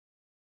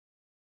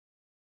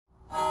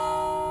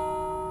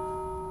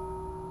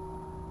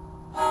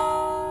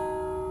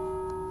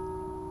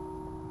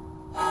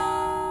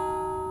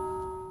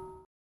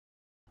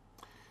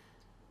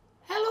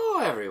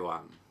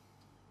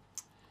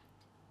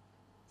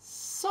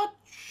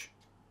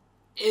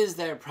is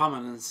their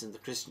prominence in the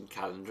Christian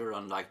calendar.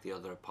 Unlike the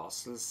other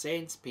apostles,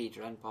 Saints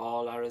Peter and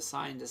Paul are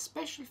assigned a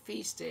special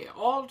feast day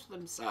all to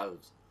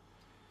themselves.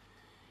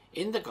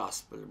 In the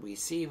Gospel, we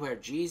see where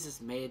Jesus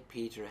made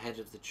Peter head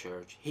of the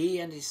church. He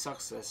and his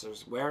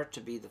successors were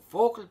to be the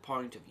focal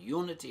point of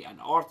unity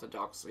and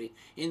orthodoxy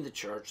in the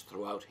church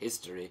throughout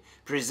history,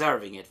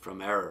 preserving it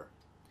from error.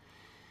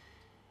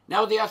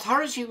 Now, the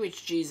authority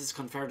which Jesus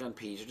conferred on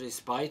Peter,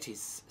 despite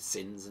his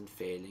sins and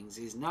failings,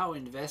 is now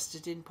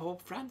invested in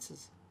Pope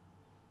Francis.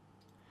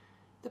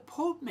 The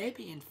Pope may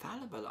be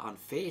infallible on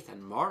faith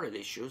and moral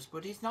issues,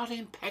 but he's not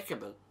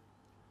impeccable.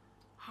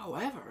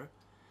 However,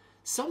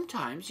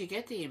 sometimes you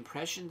get the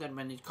impression that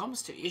when it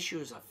comes to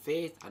issues of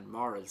faith and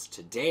morals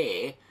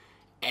today,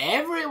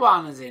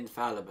 everyone is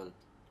infallible,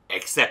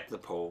 except the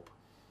Pope.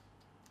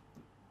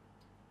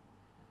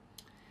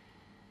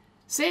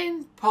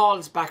 St.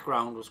 Paul's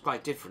background was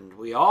quite different.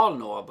 We all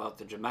know about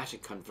the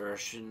dramatic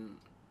conversion,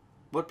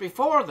 but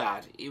before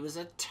that, he was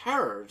a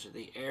terror to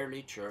the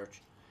early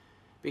church.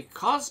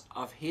 Because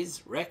of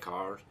his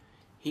record,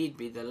 he'd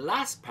be the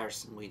last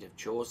person we'd have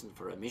chosen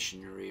for a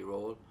missionary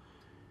role.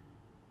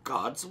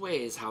 God's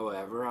ways,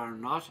 however, are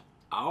not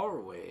our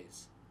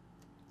ways.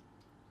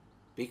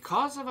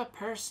 Because of a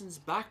person's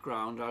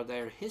background or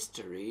their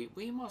history,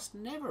 we must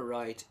never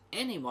write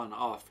anyone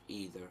off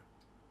either.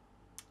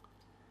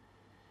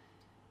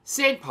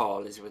 St.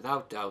 Paul is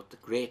without doubt the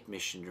great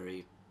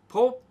missionary.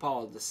 Pope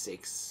Paul VI,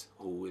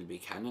 who will be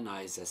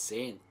canonized as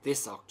saint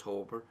this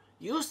October,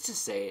 used to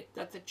say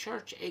that the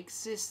church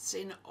exists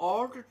in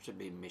order to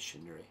be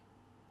missionary.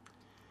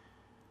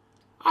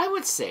 I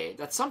would say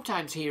that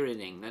sometimes here in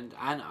England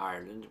and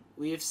Ireland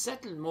we have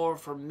settled more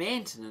for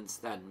maintenance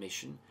than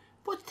mission,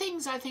 but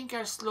things I think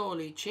are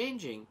slowly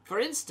changing. For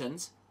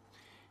instance,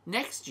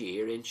 next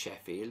year in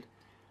Sheffield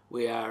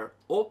we are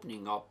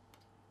opening up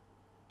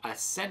a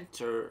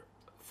centre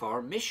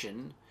for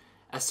mission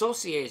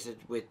associated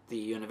with the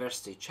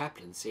university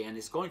chaplaincy, and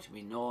is going to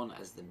be known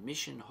as the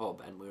Mission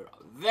Hub, and we're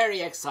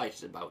very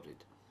excited about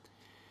it.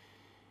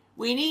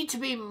 We need to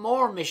be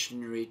more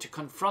missionary to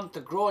confront the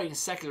growing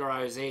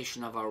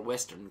secularization of our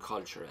Western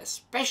culture,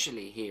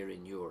 especially here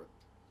in Europe.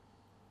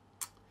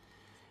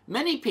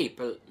 Many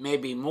people may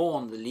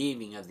bemoan the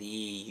leaving of the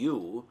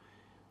EU,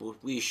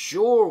 but we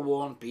sure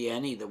won't be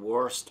any the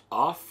worse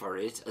off for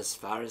it as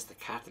far as the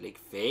Catholic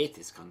faith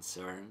is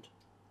concerned.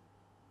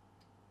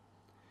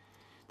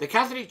 The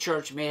Catholic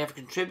Church may have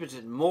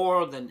contributed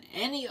more than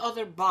any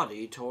other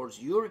body towards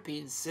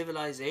European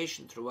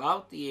civilization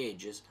throughout the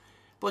ages,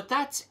 but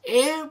that's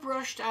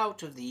airbrushed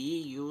out of the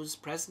EU's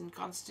present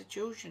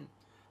constitution,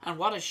 and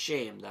what a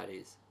shame that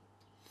is.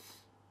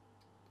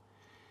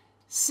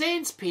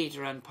 Saints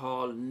Peter and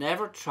Paul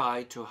never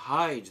tried to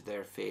hide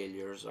their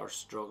failures or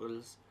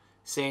struggles.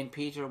 Saint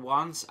Peter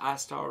once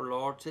asked our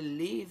Lord to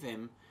leave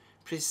him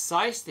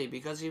precisely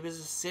because he was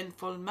a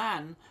sinful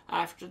man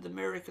after the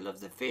miracle of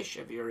the fish,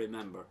 if you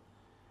remember.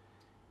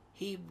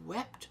 He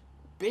wept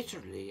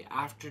bitterly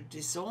after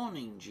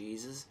disowning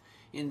Jesus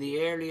in the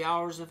early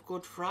hours of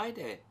Good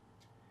Friday.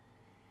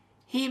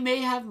 He may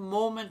have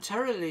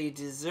momentarily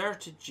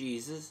deserted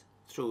Jesus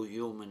through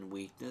human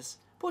weakness,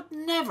 but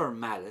never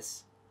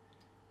malice.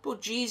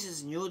 But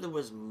Jesus knew there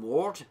was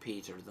more to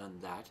Peter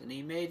than that, and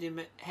he made him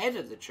head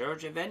of the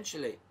church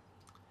eventually.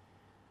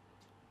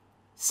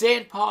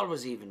 St. Paul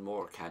was even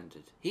more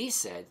candid. He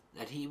said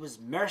that he was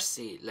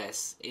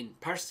merciless in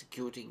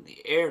persecuting the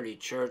early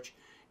church,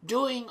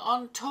 doing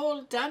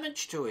untold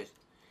damage to it.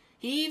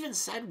 He even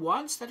said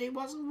once that he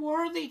wasn't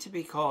worthy to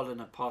be called an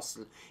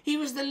apostle. He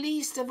was the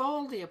least of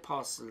all the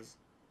apostles.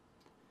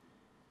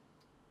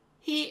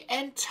 He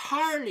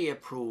entirely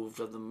approved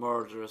of the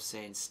murder of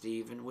St.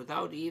 Stephen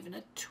without even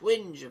a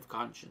twinge of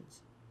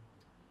conscience.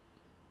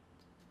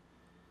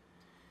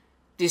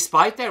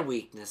 Despite their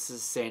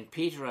weaknesses, St.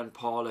 Peter and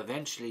Paul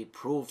eventually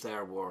proved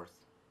their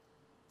worth.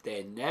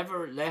 They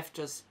never left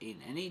us in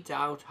any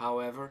doubt,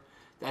 however,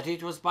 that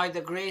it was by the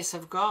grace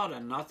of God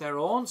and not their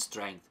own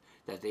strength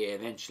that they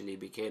eventually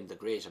became the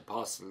great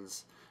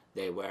apostles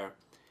they were.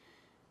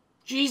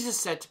 Jesus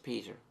said to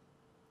Peter,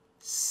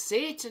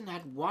 "Satan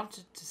had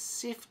wanted to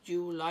sift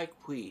you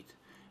like wheat,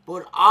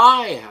 but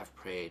I have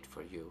prayed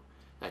for you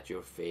that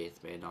your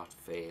faith may not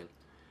fail,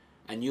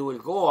 and you will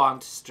go on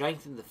to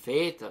strengthen the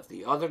faith of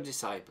the other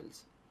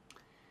disciples."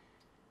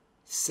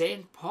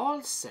 St.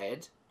 Paul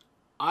said,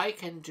 "I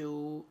can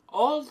do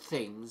all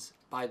things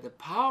by the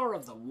power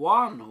of the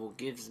one who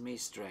gives me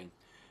strength.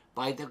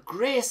 By the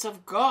grace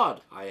of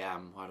God I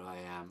am what I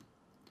am."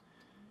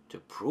 To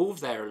prove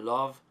their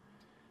love,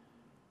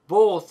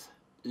 both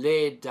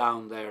laid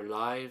down their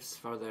lives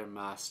for their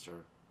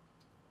master.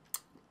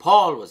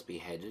 Paul was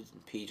beheaded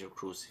and Peter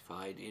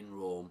crucified in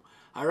Rome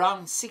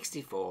around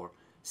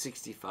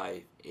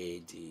 64-65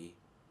 AD.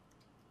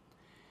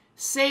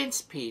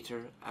 Saints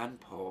Peter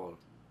and Paul,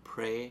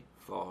 pray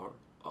for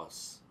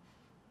us.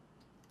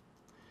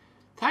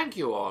 Thank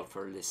you all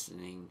for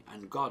listening,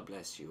 and God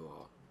bless you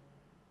all.